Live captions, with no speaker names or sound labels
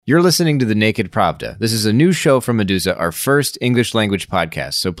You're listening to The Naked Pravda. This is a new show from Meduza, our first English language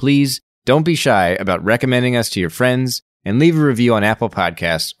podcast. So please don't be shy about recommending us to your friends and leave a review on Apple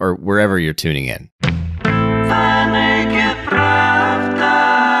Podcasts or wherever you're tuning in.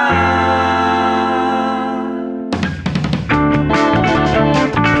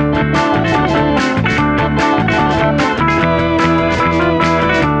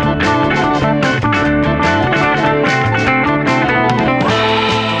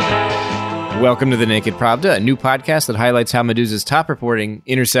 Welcome to The Naked Pravda, a new podcast that highlights how Meduza's top reporting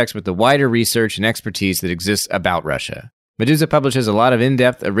intersects with the wider research and expertise that exists about Russia. Meduza publishes a lot of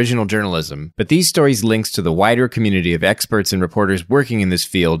in-depth original journalism, but these stories' links to the wider community of experts and reporters working in this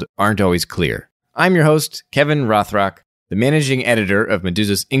field aren't always clear. I'm your host, Kevin Rothrock, the managing editor of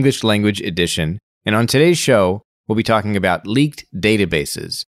Meduza's English language edition, and on today's show, we'll be talking about leaked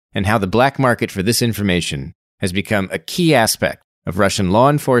databases and how the black market for this information has become a key aspect of Russian law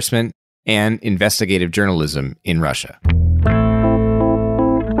enforcement and investigative journalism in Russia.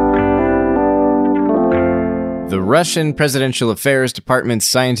 The Russian Presidential Affairs Department's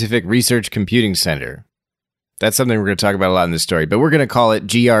Scientific Research Computing Center. That's something we're going to talk about a lot in this story, but we're going to call it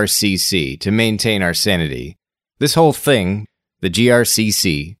GRCC to maintain our sanity. This whole thing, the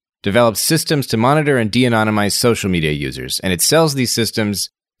GRCC, develops systems to monitor and de-anonymize social media users, and it sells these systems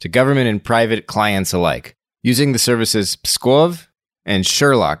to government and private clients alike. Using the services Pskov and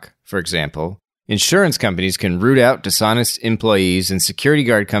Sherlock, for example, insurance companies can root out dishonest employees and security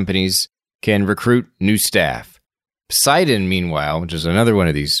guard companies can recruit new staff. Poseidon, meanwhile, which is another one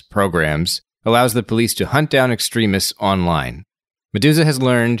of these programs, allows the police to hunt down extremists online. Meduza has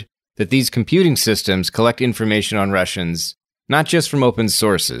learned that these computing systems collect information on Russians not just from open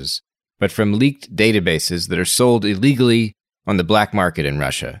sources, but from leaked databases that are sold illegally on the black market in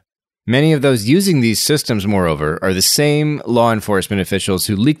Russia. Many of those using these systems, moreover, are the same law enforcement officials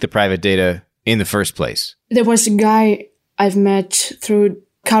who leaked the private data in the first place. There was a guy I've met through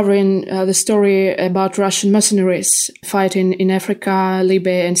covering the story about Russian mercenaries fighting in Africa,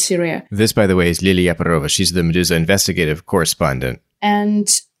 Libya, and Syria. This, by the way, is Lilia Yaparova. She's the Meduza investigative correspondent. And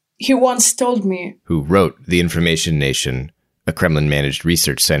he once told me, who wrote The Information Nation, a Kremlin-managed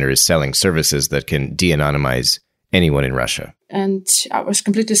research center, is selling services that can de-anonymize anyone in Russia. And I was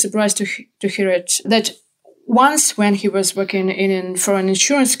completely surprised to hear it, that once when he was working for an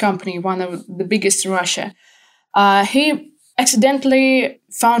insurance company, one of the biggest in Russia, he accidentally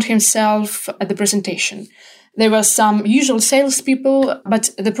found himself at the presentation. There were some usual salespeople, but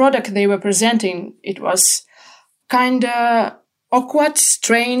the product they were presenting, it was kind of awkward,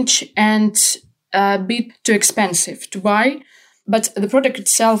 strange, and a bit too expensive to buy. But the product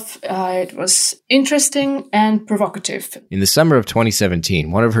itself, it was interesting and provocative. In the summer of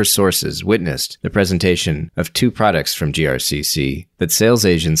 2017, one of her sources witnessed the presentation of two products from GRCC that sales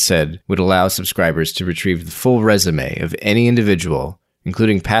agents said would allow subscribers to retrieve the full resume of any individual,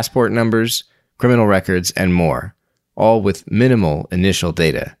 including passport numbers, criminal records, and more, all with minimal initial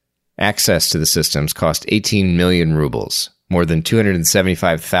data. Access to the systems cost 18 million rubles, more than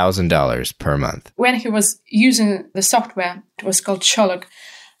 $275,000 per month. When he was using the software, it was called Sherlock,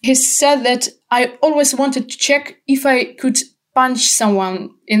 he said that I always wanted to check if I could punch someone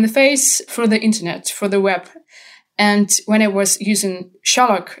in the face through the internet, for the web. And when I was using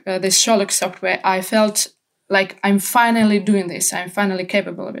Sherlock, this Sherlock software, I felt like I'm finally doing this. I'm finally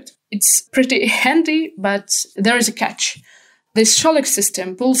capable of it. It's pretty handy, but there is a catch. This Sherlock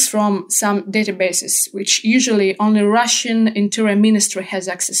system pulls from some databases, which usually only Russian Interior Ministry has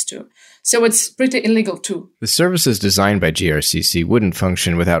access to. So it's pretty illegal too. The services designed by GRCC wouldn't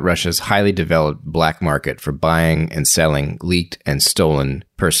function without Russia's highly developed black market for buying and selling leaked and stolen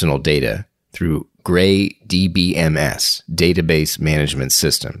personal data through gray DBMS, database management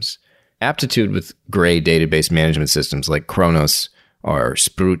systems. Aptitude with gray database management systems like Kronos or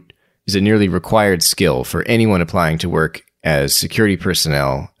Sprut is a nearly required skill for anyone applying to work as security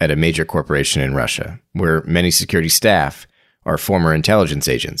personnel at a major corporation in Russia, where many security staff are former intelligence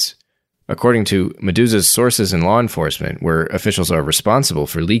agents. According to Meduza's sources in law enforcement, where officials are responsible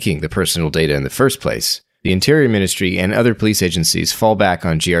for leaking the personal data in the first place, the Interior Ministry and other police agencies fall back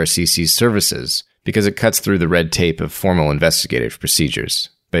on GRCC's services because it cuts through the red tape of formal investigative procedures.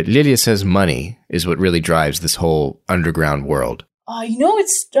 But Lilia says money is what really drives this whole underground world. It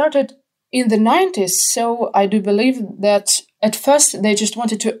started in the 90s, so I do believe that at first they just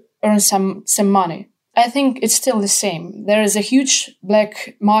wanted to earn some money. I think it's still the same. There is a huge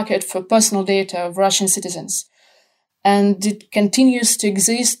black market for personal data of Russian citizens. And it continues to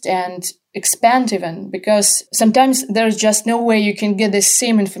exist and expand even, because sometimes there's just no way you can get the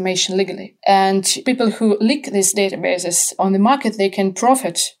same information legally. And people who leak these databases on the market, they can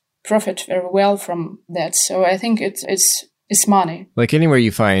profit profit very well from that. So I think it's money. Like anywhere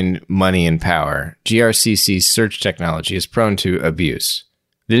you find money and power, GRCC's search technology is prone to abuse.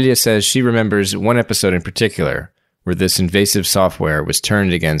 Lilia says she remembers one episode in particular where this invasive software was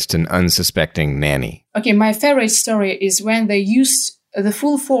turned against an unsuspecting nanny. Okay, my favorite story is when they used the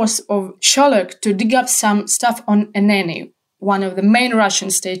full force of Sherlock to dig up some stuff on a nanny. One of the main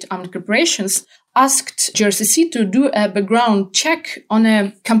Russian state-armed corporations asked GRCC to do a background check on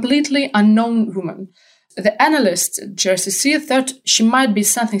a completely unknown woman. The analyst at GRCC thought she might be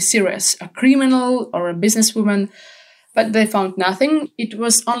something serious, a criminal or a businesswoman, but they found nothing. It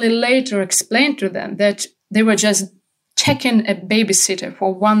was only later explained to them that they were just checking a babysitter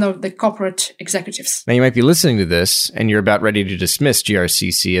for one of the corporate executives. Now, you might be listening to this, and you're about ready to dismiss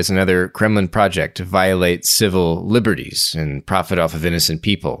GRCC as another Kremlin project to violate civil liberties and profit off of innocent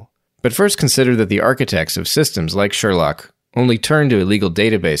people. But first consider that the architects of systems like Sherlock only turn to illegal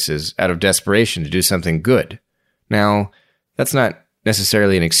databases out of desperation to do something good. Now, that's not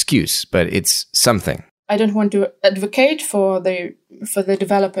necessarily an excuse, but it's something. I don't want to advocate for the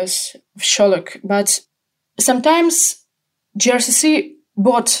developers of Sherlock, but sometimes GRCC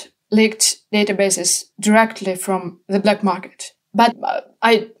bought leaked databases directly from the black market. But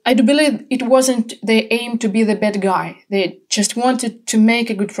I do believe it wasn't their aim to be the bad guy. They just wanted to make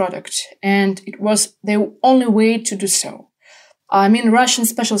a good product, and it was the only way to do so. I mean, Russian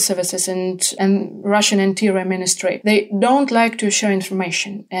special services and Russian Interior Ministry, they don't like to share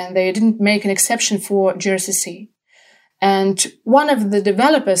information, and they didn't make an exception for GRCC. And one of the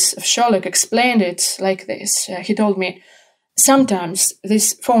developers of Sherlock explained it like this. He told me, sometimes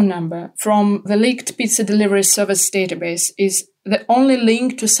this phone number from the leaked pizza delivery service database is the only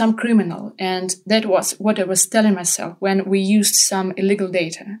link to some criminal, and that was what I was telling myself when we used some illegal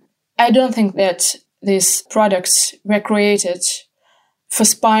data. I don't think that these products were created for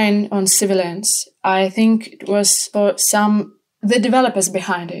spying on civilians. I think it was for the developers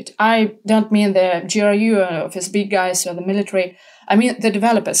behind it. I don't mean the GRU or his big guys or the military. I mean the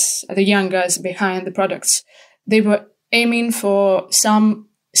developers, the young guys behind the products. They were aiming for some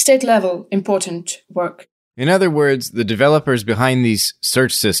state-level important work. In other words, the developers behind these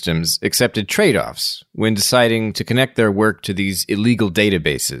search systems accepted trade-offs when deciding to connect their work to these illegal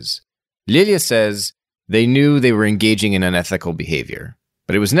databases. Lilia says they knew they were engaging in unethical behavior,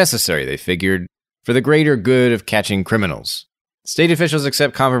 but it was necessary, they figured, for the greater good of catching criminals. State officials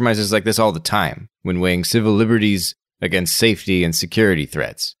accept compromises like this all the time when weighing civil liberties against safety and security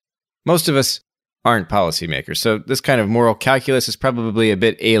threats. Most of us aren't policymakers, so this kind of moral calculus is probably a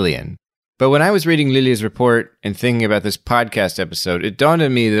bit alien. But when I was reading Lilia's report and thinking about this podcast episode, it dawned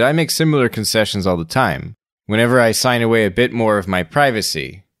on me that I make similar concessions all the time whenever I sign away a bit more of my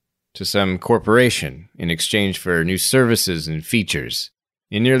privacy to some corporation in exchange for new services and features.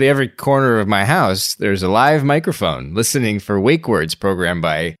 In nearly every corner of my house, there's a live microphone listening for wake words programmed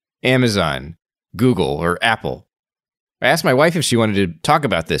by Amazon, Google, or Apple. I asked my wife if she wanted to talk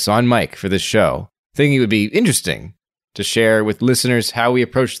about this on mic for this show, thinking it would be interesting to share with listeners how we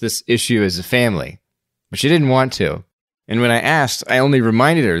approach this issue as a family. But she didn't want to. And when I asked, I only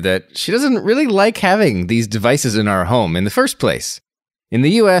reminded her that she doesn't really like having these devices in our home in the first place. In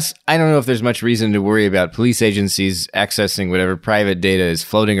the US, I don't know if there's much reason to worry about police agencies accessing whatever private data is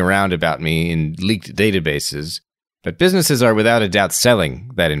floating around about me in leaked databases, but businesses are without a doubt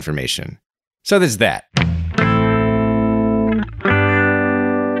selling that information. So there's that.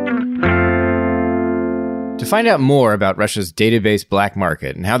 To find out more about Russia's database black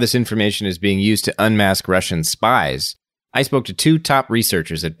market and how this information is being used to unmask Russian spies, I spoke to two top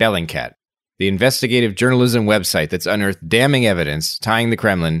researchers at Bellingcat, the investigative journalism website that's unearthed damning evidence tying the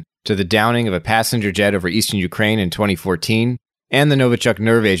Kremlin to the downing of a passenger jet over eastern Ukraine in 2014 and the Novichok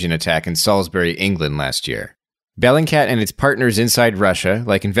nerve agent attack in Salisbury, England last year. Bellingcat and its partners inside Russia,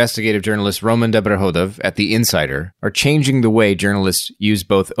 like investigative journalist Roman Dobrohodov at The Insider, are changing the way journalists use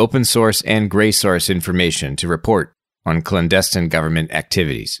both open source and gray source information to report on clandestine government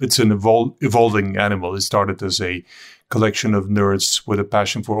activities. It's an evolving animal. It started as a collection of nerds with a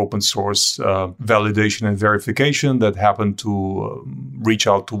passion for open source validation and verification that happened to reach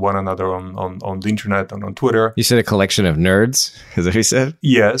out to one another on the internet and on Twitter. You said a collection of nerds? Is that what you said?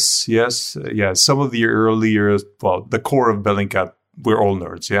 Yes. Some of the earlier, the core of Bellingcat, we're all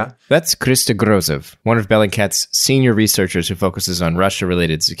nerds, yeah? That's Krista Grozov, one of Bellingcat's senior researchers who focuses on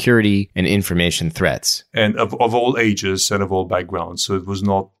Russia-related security and information threats. And of all ages and of all backgrounds. So it was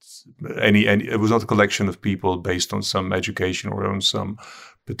not it was not a collection of people based on some education or on some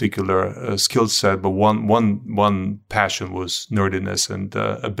particular skill set, but one passion was nerdiness and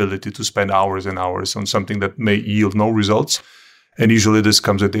ability to spend hours and hours on something that may yield no results. And usually this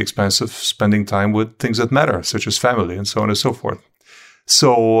comes at the expense of spending time with things that matter, such as family and so on and so forth.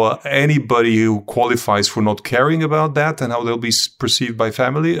 So anybody who qualifies for not caring about that and how they'll be perceived by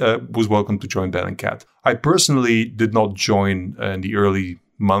family was welcome to join Bellingcat. I personally did not join in the early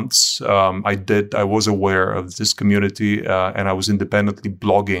months. I was aware of this community and I was independently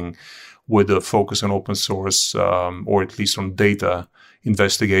blogging with a focus on open source or at least on data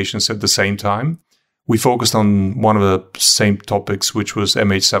investigations at the same time. We focused on one of the same topics, which was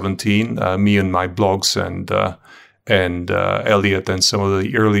MH17, me and my blogs and Elliot and some of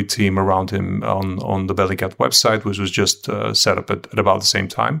the early team around him on the Bellingcat website, which was just set up at about the same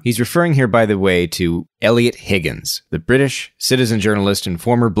time. He's referring here, by the way, to Elliot Higgins, the British citizen journalist and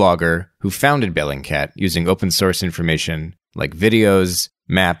former blogger who founded Bellingcat using open source information like videos,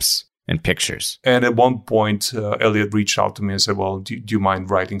 maps, and pictures. And at one point, Elliot reached out to me and said, well, do you mind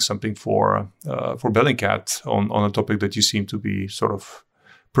writing something for Bellingcat on a topic that you seem to be sort of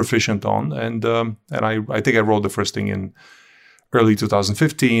proficient on? And I think I wrote the first thing in early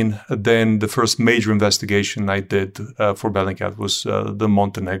 2015. Then the first major investigation I did for Bellingcat was the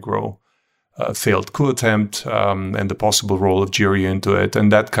Montenegro failed coup attempt and the possible role of Georgia into it. And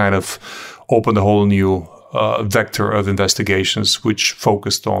that kind of opened a whole new vector of investigations, which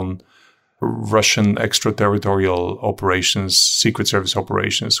focused on Russian extraterritorial operations, Secret Service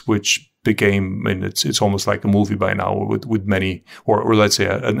operations, which became, it's almost like a movie by now with many, or let's say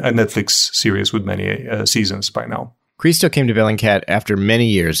a Netflix series with many seasons by now. Christo came to Bellingcat after many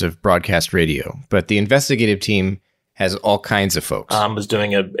years of broadcast radio, but the investigative team has all kinds of folks. I was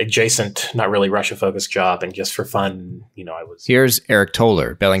doing a adjacent, not really Russia-focused job, and just for fun, I was... Here's Eric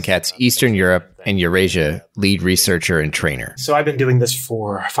Toller, Bellingcat's Eastern Europe and Eurasia lead researcher and trainer. So I've been doing this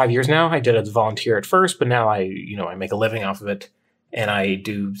for 5 years now. I did it as a volunteer at first, but now I make a living off of it, and I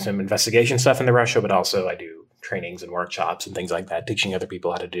do some investigation stuff into Russia, but also I do trainings and workshops and things like that, teaching other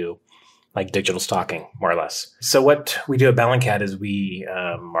people how to do like digital stalking, more or less. So what we do at Bellingcat is we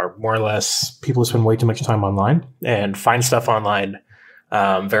are more or less people who spend way too much time online and find stuff online,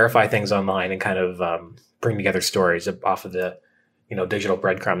 verify things online, and kind of bring together stories off of the digital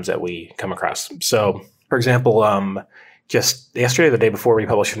breadcrumbs that we come across. So, for example, just yesterday, the day before, we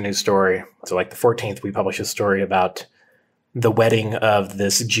published a news story. So like the 14th, we published a story about the wedding of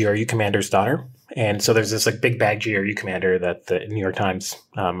this GRU commander's daughter. And so there's this like big bag GRU commander that the New York Times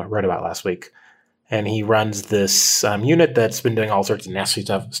wrote about last week. And he runs this unit that's been doing all sorts of nasty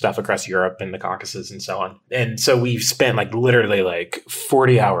stuff across Europe and the Caucasus and so on. And so we've spent literally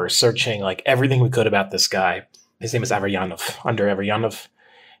 40 hours searching everything we could about this guy. His name is Under Averyanov.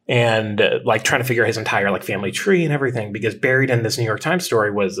 And trying to figure out his entire family tree and everything, because buried in this New York Times story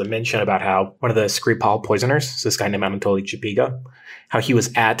was a mention about how one of the Skripal poisoners, this guy named Anatoly Chapiga, how he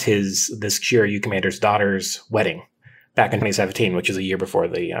was at this GRU commander's daughter's wedding back in 2017, which is a year before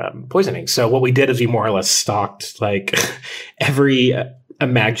the poisoning. So what we did is we more or less stalked every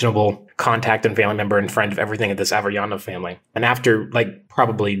imaginable contact and family member and friend of everything at this Averyanov family. And after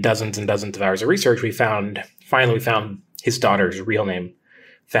probably dozens and dozens of hours of research, we finally found his daughter's real name,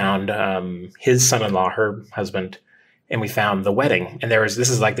 found his son-in-law, her husband, and we found the wedding. And they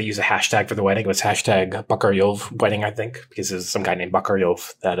use a hashtag for the wedding. It was hashtag Bakaryov wedding, I think, because there's some guy named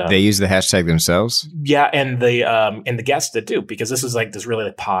Bakaryov that they use the hashtag themselves. Yeah, and the guests did too, because this is this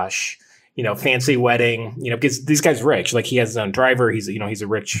really posh, fancy wedding. Because these guys rich. He has his own driver. He's a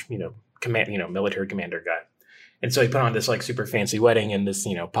rich military commander guy, and so he put on this super fancy wedding in this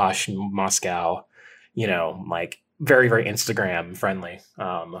posh Moscow, very, very Instagram friendly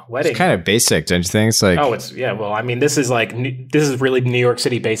wedding. It's kind of basic, don't you think? It's this is really New York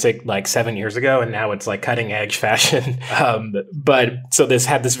City basic 7 years ago, and now it's cutting edge fashion. But so this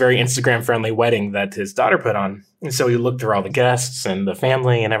had this very Instagram friendly wedding that his daughter put on, and so we looked through all the guests and the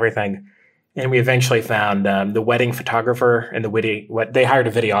family and everything, and we eventually found the wedding photographer and they hired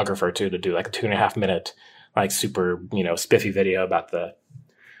a videographer too to do a 2.5 minute super spiffy video about the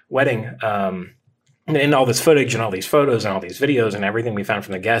wedding. And all this footage and all these photos and all these videos and everything we found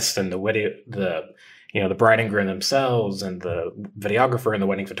from the guests and the bride and groom themselves and the videographer and the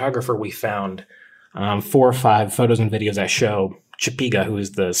wedding photographer, we found 4 or 5 photos and videos that show Chapiga, who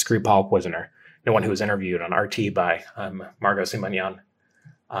is the Skripal poisoner, the one who was interviewed on RT by Margot Simonyan.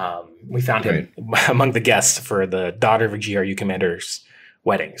 We found him among the guests for the daughter of a GRU commander's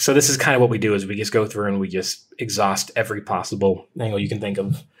wedding. So this is kind of what we do, is we just go through and we just exhaust every possible angle you can think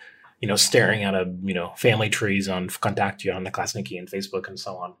of. Staring at family trees on Kontakte, on the Klasniki and Facebook and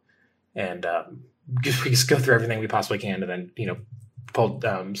so on. And we just go through everything we possibly can and then, pull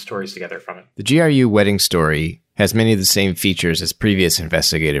stories together from it. The GRU wedding story has many of the same features as previous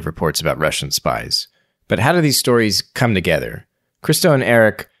investigative reports about Russian spies. But how do these stories come together? Christo and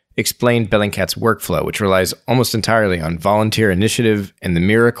Eric explained Bellingcat's workflow, which relies almost entirely on volunteer initiative and the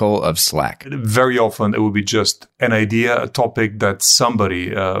miracle of Slack. Very often, it would be just an idea, a topic that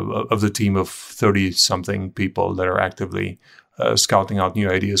somebody of the team of 30-something people that are actively scouting out new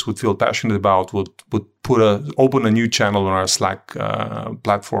ideas would feel passionate about, would open a new channel on our Slack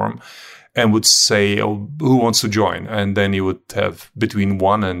platform and would say, oh, who wants to join? And then you would have between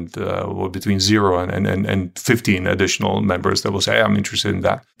 1 and or between 0 and 15 additional members that will say, hey, I'm interested in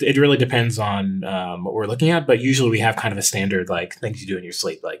that. It really depends on what we're looking at, but usually we have kind of a standard, like, things you do in your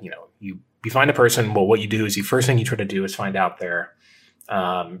sleep. Like, you find a person, well, what you do is first thing you try to do is find out their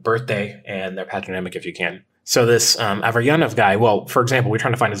birthday and their patronymic if you can. So this Averyanov guy, well, for example, we're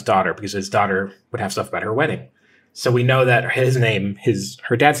trying to find his daughter because his daughter would have stuff about her wedding. So we know that her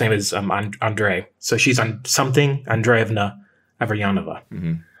dad's name is Andrei. So she's on something Andreevna Averyanova.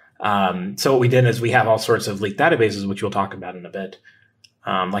 Mm-hmm. So what we did is we have all sorts of leaked databases, which we'll talk about in a bit,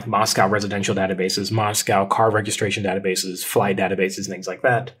 like Moscow residential databases, Moscow car registration databases, flight databases, things like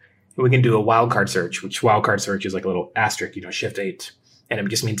that. And we can do a wildcard search, which wildcard search is like a little asterisk, shift 8, and it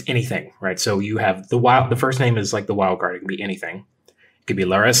just means anything, right? So you have the first name is like the wildcard. It can be anything. It could be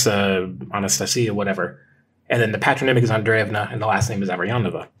Larissa, Anastasia, whatever. And then the patronymic is Andreevna, and the last name is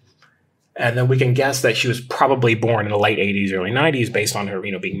Averyanova. And then we can guess that she was probably born in the late 80s, early 90s, based on her,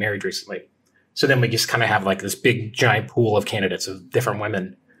 being married recently. So then we just kind of have like this big, giant pool of candidates of different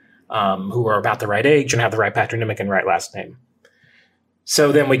women who are about the right age and have the right patronymic and right last name.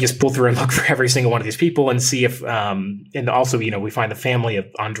 So then we just pull through and look for every single one of these people and see if, and also, we find the family of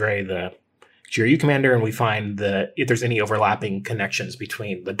Andrei, the GRU commander, and we find if there's any overlapping connections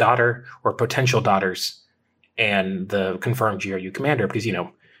between the daughter or potential daughters and the confirmed GRU commander, because,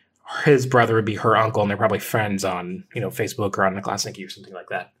 his brother would be her uncle, and they're probably friends on, Facebook or on the Classniki or something like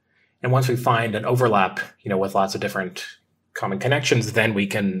that. And once we find an overlap, with lots of different common connections, then we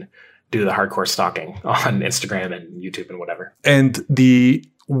can do the hardcore stalking on Instagram and YouTube and whatever. And the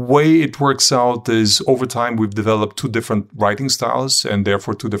way it works out is over time, we've developed 2 different writing styles and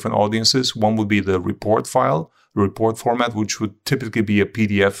therefore 2 different audiences. One would be the report file, the report format, which would typically be a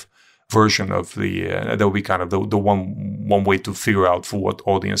PDF version of that will be kind of the one way to figure out for what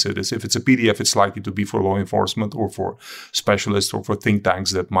audience it is. If it's a PDF, it's likely to be for law enforcement or for specialists or for think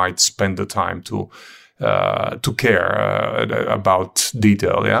tanks that might spend the time to care about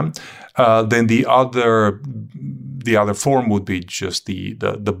detail. Yeah. Then the other form would be just the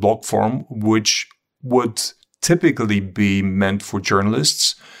blog form, which would typically be meant for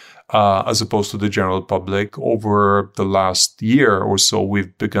journalists. As opposed to the general public. Over the last year or so,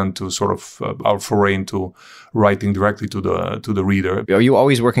 we've begun to sort of our foray into writing directly to the reader. Are you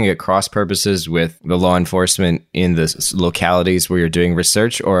always working at cross purposes with the law enforcement in the localities where you're doing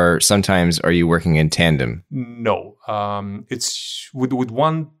research, or sometimes are you working in tandem? No, it's with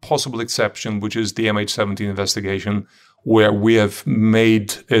one possible exception, which is the MH17 investigation, where we have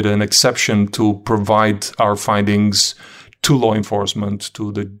made it an exception to provide our findings to law enforcement,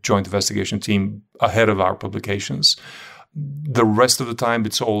 to the joint investigation team ahead of our publications. The rest of the time,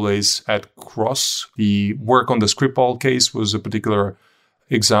 it's always at cross. The work on the Skripal case was a particular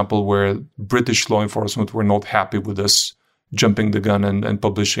example where British law enforcement were not happy with us jumping the gun and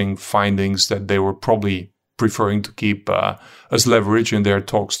publishing findings that they were probably preferring to keep as leverage in their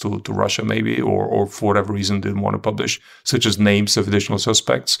talks to Russia maybe, or for whatever reason didn't want to publish, such as names of additional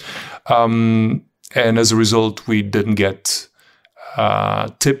suspects. And as a result, we didn't get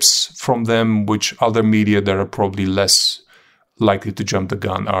tips from them, which other media that are probably less likely to jump the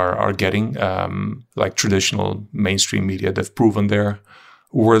gun are getting, like traditional mainstream media that've proven their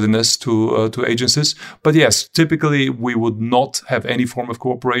worthiness to agencies. But yes, typically we would not have any form of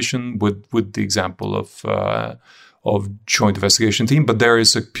cooperation with the example of joint investigation team, but there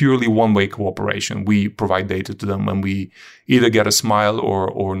is a purely one-way cooperation. We provide data to them and we either get a smile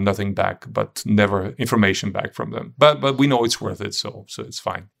or nothing back, but never information back from them. But we know it's worth it, so it's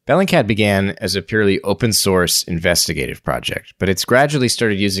fine. Bellingcat began as a purely open source investigative project, but it's gradually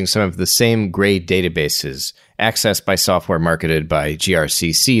started using some of the same grade databases accessed by software marketed by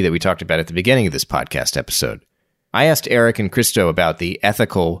GRCC that we talked about at the beginning of this podcast episode. I asked Eric and Christo about the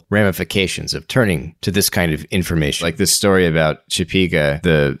ethical ramifications of turning to this kind of information, like this story about Chapiga,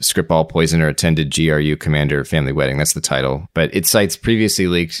 the Skripal poisoner attended GRU commander family wedding. That's the title. But it cites previously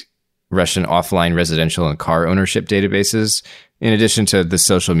leaked Russian offline residential and car ownership databases, in addition to the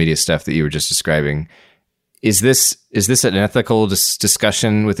social media stuff that you were just describing. Is this an ethical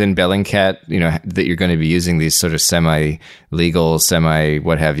discussion within Bellingcat, that you're going to be using these sort of semi-legal,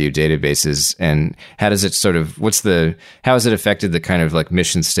 semi-what-have-you databases? And how does it how has it affected the kind of like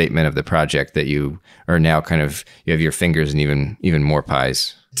mission statement of the project that you are now you have your fingers in even more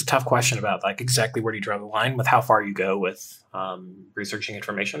pies? It's a tough question about like exactly where do you draw the line with how far you go with researching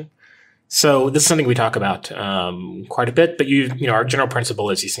information. So this is something we talk about quite a bit, but our general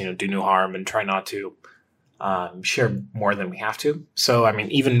principle is do no harm and try not to share more than we have to. So, I mean,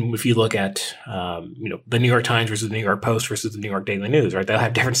 even if you look at, the New York Times versus the New York Post versus the New York Daily News, right? They'll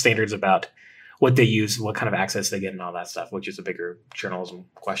have different standards about what they use, what kind of access they get and all that stuff, which is a bigger journalism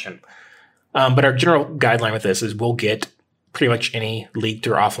question. But our general guideline with this is we'll get pretty much any leaked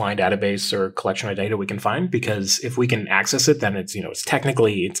or offline database or collection of data we can find, because if we can access it, then it's, it's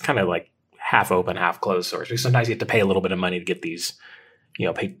technically, it's kind of like half open, half closed source. Sometimes you have to pay a little bit of money to get these,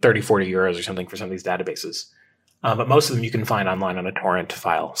 pay 30, 40 euros or something for some of these databases. But most of them you can find online on a torrent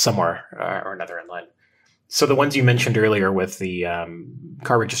file somewhere or another online. So the ones you mentioned earlier with the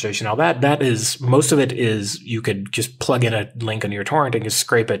car registration, all that is, most of it is you could just plug in a link on your torrent and just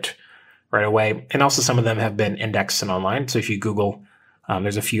scrape it right away. And also some of them have been indexed and online. So if you Google,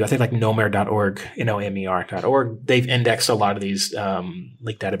 there's a few, I think like nomer.org, nomer.org, they've indexed a lot of these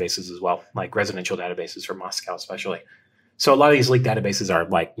leaked databases as well, like residential databases for Moscow especially. So a lot of these leaked databases are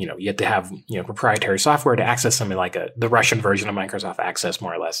like, you have to have, proprietary software to access them, like the Russian version of Microsoft Access,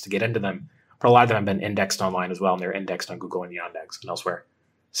 more or less, to get into them. But a lot of them have been indexed online as well, and they're indexed on Google and Yandex and elsewhere.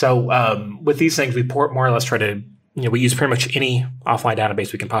 So with these things, we more or less try to, we use pretty much any offline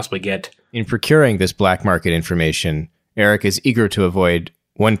database we can possibly get. In procuring this black market information, Eric is eager to avoid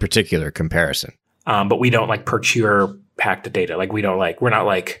one particular comparison. But we don't like procure hacked data. Like we're not like,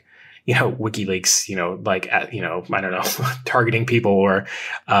 WikiLeaks, I don't know, targeting people or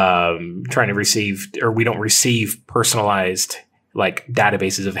trying to receive, or we don't receive personalized like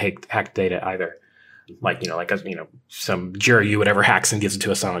databases of hacked data either. Some GRU whatever hacks and gives it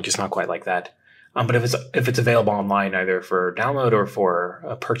to us on, just not quite like that. But if it's available online, either for download or for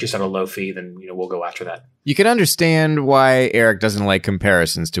a purchase at a low fee, then we'll go after that. You can understand why Eric doesn't like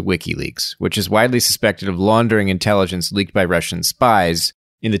comparisons to WikiLeaks, which is widely suspected of laundering intelligence leaked by Russian spies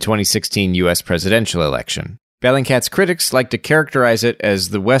in the 2016 U.S. presidential election. Bellingcat's critics like to characterize it as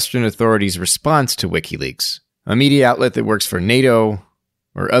the Western authorities' response to WikiLeaks, a media outlet that works for NATO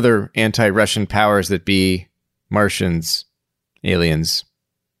or other anti-Russian powers that be, Martians, aliens,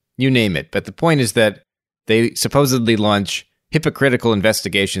 you name it. But the point is that they supposedly launch hypocritical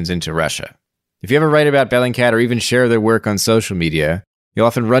investigations into Russia. If you ever write about Bellingcat or even share their work on social media, you'll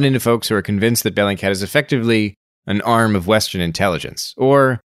often run into folks who are convinced that Bellingcat is effectively an arm of Western intelligence,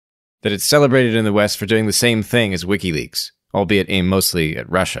 or that it's celebrated in the West for doing the same thing as WikiLeaks, albeit aimed mostly at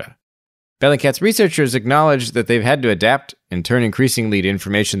Russia. Bellingcat's researchers acknowledge that they've had to adapt and turn increasingly to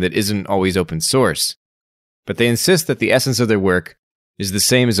information that isn't always open source, but they insist that the essence of their work is the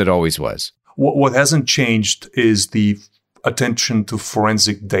same as it always was. What hasn't changed is the attention to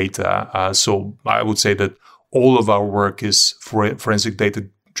forensic data. So I would say that all of our work is forensic data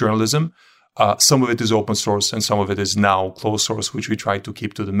journalism. Some of it is open source and some of it is now closed source, which we try to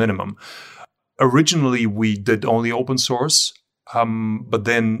keep to the minimum. Originally, we did only open source, but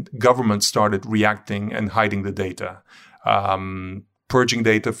then government started reacting and hiding the data, purging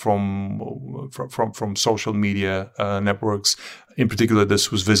data from social media networks. In particular,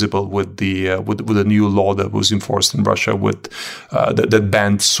 this was visible with the new law that was enforced in Russia that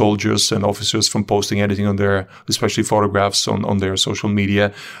banned soldiers and officers from posting anything on their, especially photographs on their social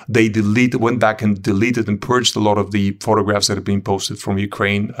media. They went back and deleted and purged a lot of the photographs that had been posted from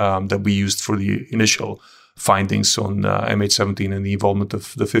Ukraine that we used for the initial findings on MH17 and the involvement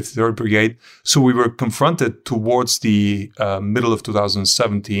of the 53rd Brigade. So we were confronted towards the middle of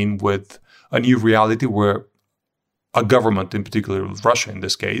 2017 with a new reality where a government, in particular Russia in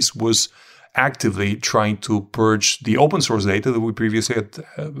this case, was actively trying to purge the open source data that we previously had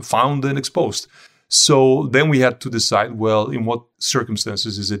found and exposed. So then we had to decide, well, in what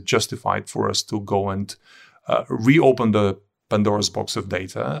circumstances is it justified for us to go and reopen the Pandora's box of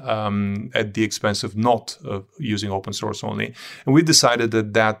data at the expense of not using open source only. And we decided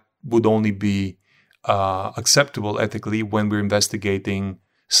that would only be acceptable ethically when we're investigating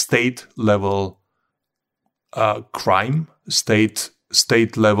state-level crime,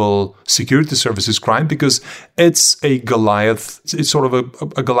 state-level security services crime, because it's a Goliath. It's sort of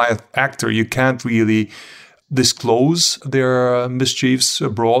a Goliath actor. You can't really disclose their mischiefs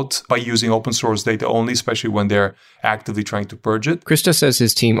abroad by using open source data only, especially when they're actively trying to purge it. Krista says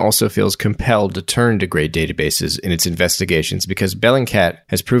his team also feels compelled to turn to grade databases in its investigations because Bellingcat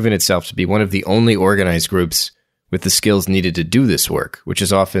has proven itself to be one of the only organized groups with the skills needed to do this work, which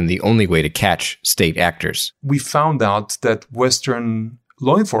is often the only way to catch state actors. We found out that Western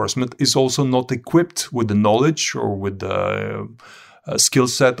law enforcement is also not equipped with the knowledge or with the skill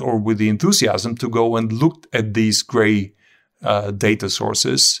set or with the enthusiasm to go and look at these gray data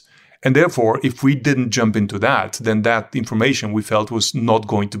sources. And therefore, if we didn't jump into that, then that information we felt was not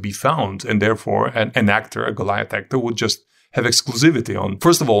going to be found. And therefore, an actor, a Goliath actor, would just have exclusivity on,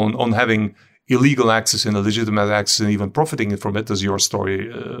 first of all, on having illegal access and illegitimate access and even profiting from it, as your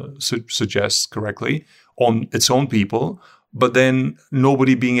story suggests correctly, on its own people, but then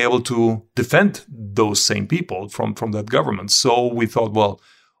nobody being able to defend those same people from that government. So we thought, well,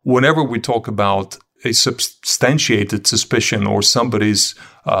 whenever we talk about a substantiated suspicion or somebody's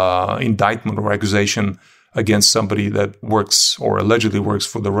indictment or accusation against somebody that works or allegedly works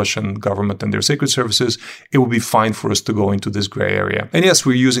for the Russian government and their secret services, it would be fine for us to go into this gray area. And yes,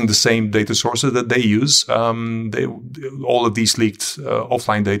 we're using the same data sources that they use. All of these leaked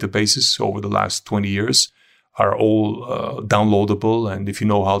offline databases over the last 20 years are all downloadable. And if you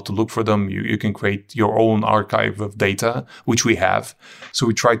know how to look for them, you can create your own archive of data, which we have. So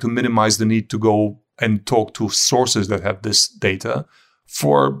we try to minimize the need to go and talk to sources that have this data,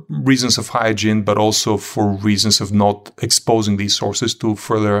 for reasons of hygiene, but also for reasons of not exposing these sources to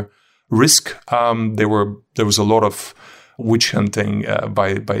further risk. There was a lot of witch hunting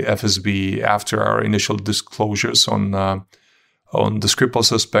by FSB after our initial disclosures on the Skripal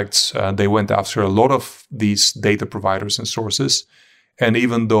suspects. They went after a lot of these data providers and sources. And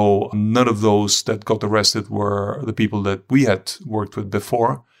even though none of those that got arrested were the people that we had worked with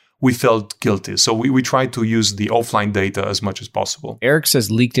before, we felt guilty. So we tried to use the offline data as much as possible. Eric says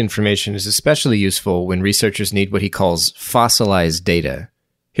leaked information is especially useful when researchers need what he calls fossilized data.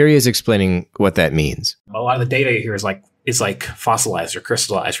 Here he is explaining what that means. A lot of the data here is like fossilized or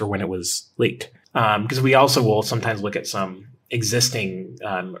crystallized for when it was leaked. Because we also will sometimes look at some existing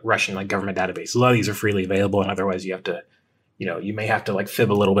Russian government databases. A lot of these are freely available, and otherwise you have to, you may have to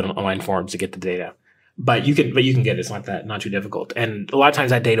fib a little bit on online forums to get the data. But you can get it. It's not too difficult. And a lot of times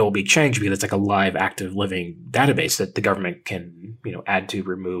that data will be changed because it's like a live, active, living database that the government can, add to,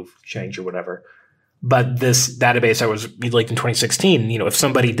 remove, change, or whatever. But this database that was leaked in 2016, if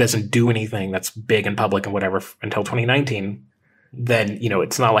somebody doesn't do anything that's big and public and whatever until 2019, then,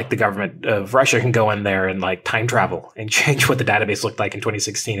 it's not like the government of Russia can go in there and time travel and change what the database looked like in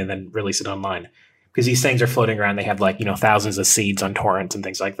 2016 and then release it online. Because these things are floating around. They have thousands of seeds on torrents and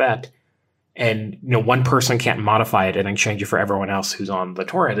things like that. And, one person can't modify it and then change it for everyone else who's on the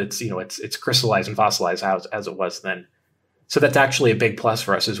torrent. It's, it's crystallized and fossilized as it was then. So that's actually a big plus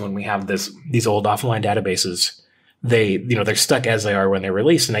for us is when we have these old offline databases, they're stuck as they are when they're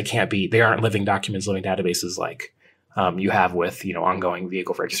released, and they aren't living documents, living databases like you have with, ongoing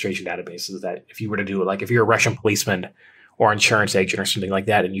vehicle registration databases that if you were to do it, if you're a Russian policeman or insurance agent or something like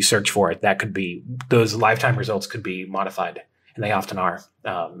that, and you search for it, that could be, those lifetime results could be modified. And they often are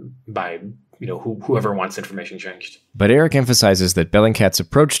by whoever wants information changed. But Eric emphasizes that Bellingcat's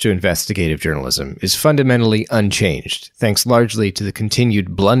approach to investigative journalism is fundamentally unchanged, thanks largely to the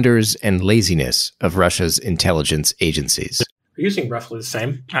continued blunders and laziness of Russia's intelligence agencies. We're using roughly the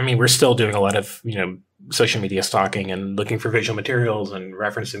same. I mean, we're still doing a lot of social media stalking and looking for visual materials and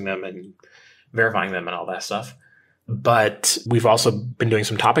referencing them and verifying them and all that stuff. But we've also been doing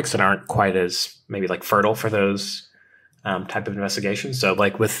some topics that aren't quite as maybe fertile for those type of investigation. So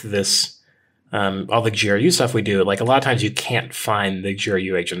with this, all the GRU stuff we do, a lot of times you can't find the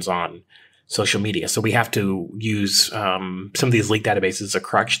GRU agents on social media. So we have to use some of these leaked databases as a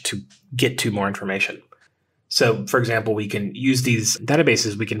crutch to get to more information. So for example, we can use these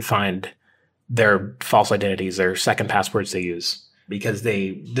databases, we can find their false identities, their second passwords they use, because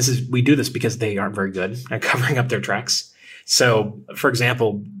we do this because they aren't very good at covering up their tracks. So for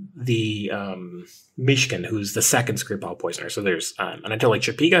example, the Mishkin, who's the second Skripal poisoner. So there's Anatoly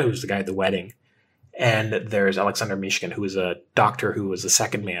Chapiga, who's the guy at the wedding. And there's Alexander Mishkin, who is a doctor who was the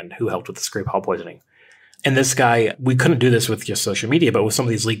second man who helped with the Skripal poisoning. And this guy, we couldn't do this with just social media, but with some of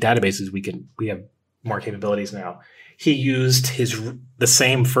these leaked databases, we have more capabilities now. He used the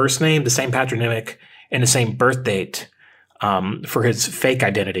same first name, the same patronymic, and the same birth date for his fake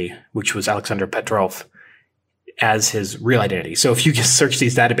identity, which was Alexander Petrov, as his real identity. So if you just search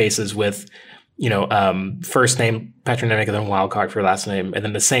these databases with, first name, patronymic, and then wildcard for your last name, and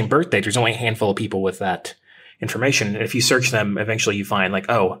then the same birth date, there's only a handful of people with that information. And if you search them, eventually you find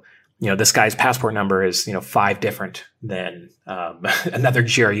this guy's passport number is, 5 different than another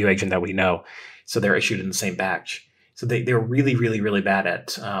GRU agent that we know. So they're issued in the same batch. So they're really, really, really bad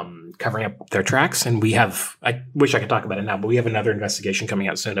at covering up their tracks. And I wish I could talk about it now, but we have another investigation coming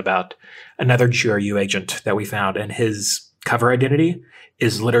out soon about another GRU agent that we found. And his cover identity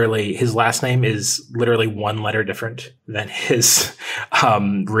is literally, his last name is literally 1 letter different than his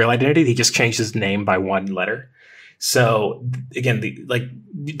real identity. He just changed his name by 1 letter. So again,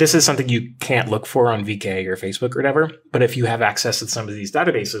 this is something you can't look for on VK or Facebook or whatever. But if you have access to some of these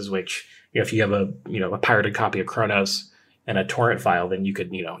databases, which, if you have a pirated copy of Kronos and a torrent file, then you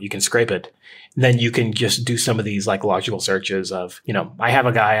could, you can scrape it. Then you can just do some of these logical searches of, I have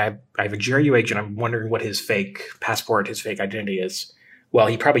a guy, I have a GRU agent. I'm wondering what his fake passport, his fake identity is. Well,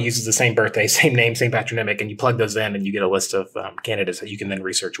 he probably uses the same birthday, same name, same patronymic, and you plug those in and you get a list of candidates that you can then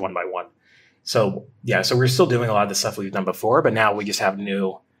research one by one. So we're still doing a lot of the stuff we've done before, but now we just have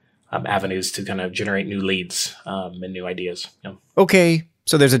new avenues to kind of generate new leads and new ideas. Okay,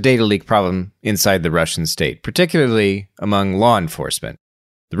 so there's a data leak problem inside the Russian state, particularly among law enforcement.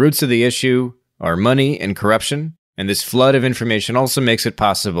 The roots of the issue are money and corruption, and this flood of information also makes it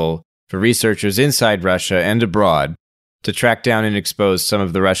possible for researchers inside Russia and abroad to track down and expose some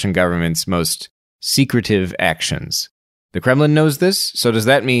of the Russian government's most secretive actions. The Kremlin knows this, so does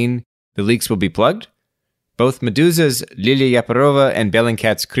that mean the leaks will be plugged? Both Meduza's Lilia Yaparova and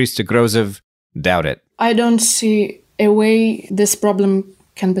Bellingcat's Krista Grozov doubt it. I don't see a way this problem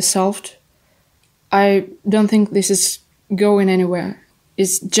can be solved. I don't think this is going anywhere.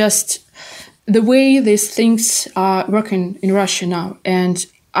 It's just the way these things are working in Russia now. And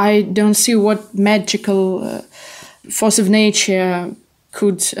I don't see what magical force of nature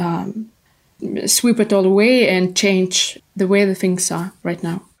could sweep it all away and change the way the things are right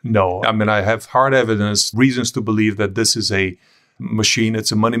now. No, I have hard evidence, reasons to believe that this is a machine.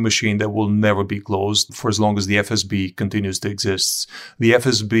 It's a money machine that will never be closed for as long as the FSB continues to exist. The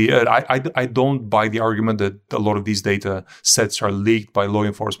FSB, I don't buy the argument that a lot of these data sets are leaked by law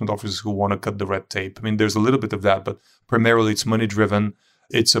enforcement officers who want to cut the red tape. There's a little bit of that, but primarily it's money driven.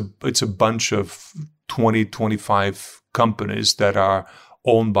 It's a bunch of 20, 25 companies that are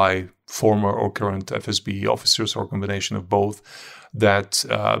owned by former or current FSB officers or a combination of both, that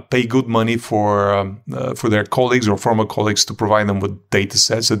pay good money for their colleagues or former colleagues to provide them with data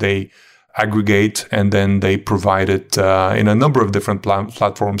sets that they aggregate, and then they provide it in a number of different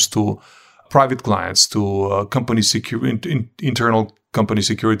platforms to private clients, to internal company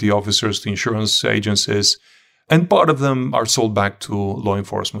security officers, to insurance agencies, and part of them are sold back to law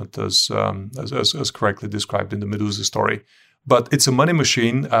enforcement, as correctly described in the Medusa story. But it's a money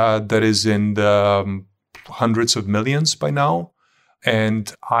machine that is in the hundreds of millions by now.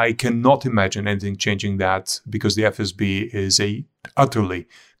 And I cannot imagine anything changing that, because the FSB is a utterly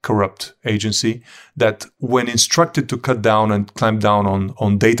corrupt agency that, when instructed to cut down and clamp down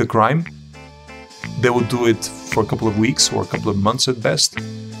on data crime, they will do it for a couple of weeks or a couple of months at best.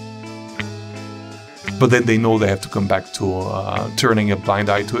 But then they know they have to come back to turning a blind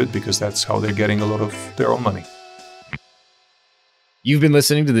eye to it, because that's how they're getting a lot of their own money. You've been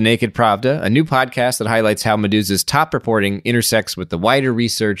listening to The Naked Pravda, a new podcast that highlights how Medusa's top reporting intersects with the wider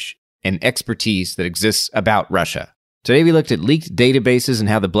research and expertise that exists about Russia. Today we looked at leaked databases and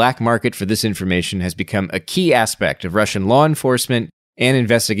how the black market for this information has become a key aspect of Russian law enforcement and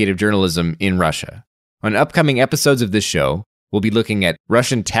investigative journalism in Russia. On upcoming episodes of this show, we'll be looking at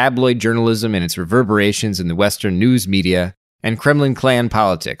Russian tabloid journalism and its reverberations in the Western news media, and Kremlin clan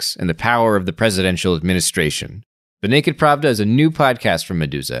politics and the power of the presidential administration. The Naked Pravda is a new podcast from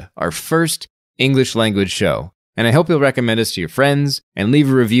Medusa, our first English-language show, and I hope you'll recommend us to your friends and leave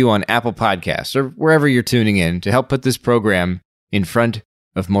a review on Apple Podcasts or wherever you're tuning in to help put this program in front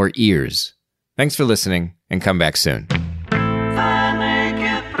of more ears. Thanks for listening, and come back soon.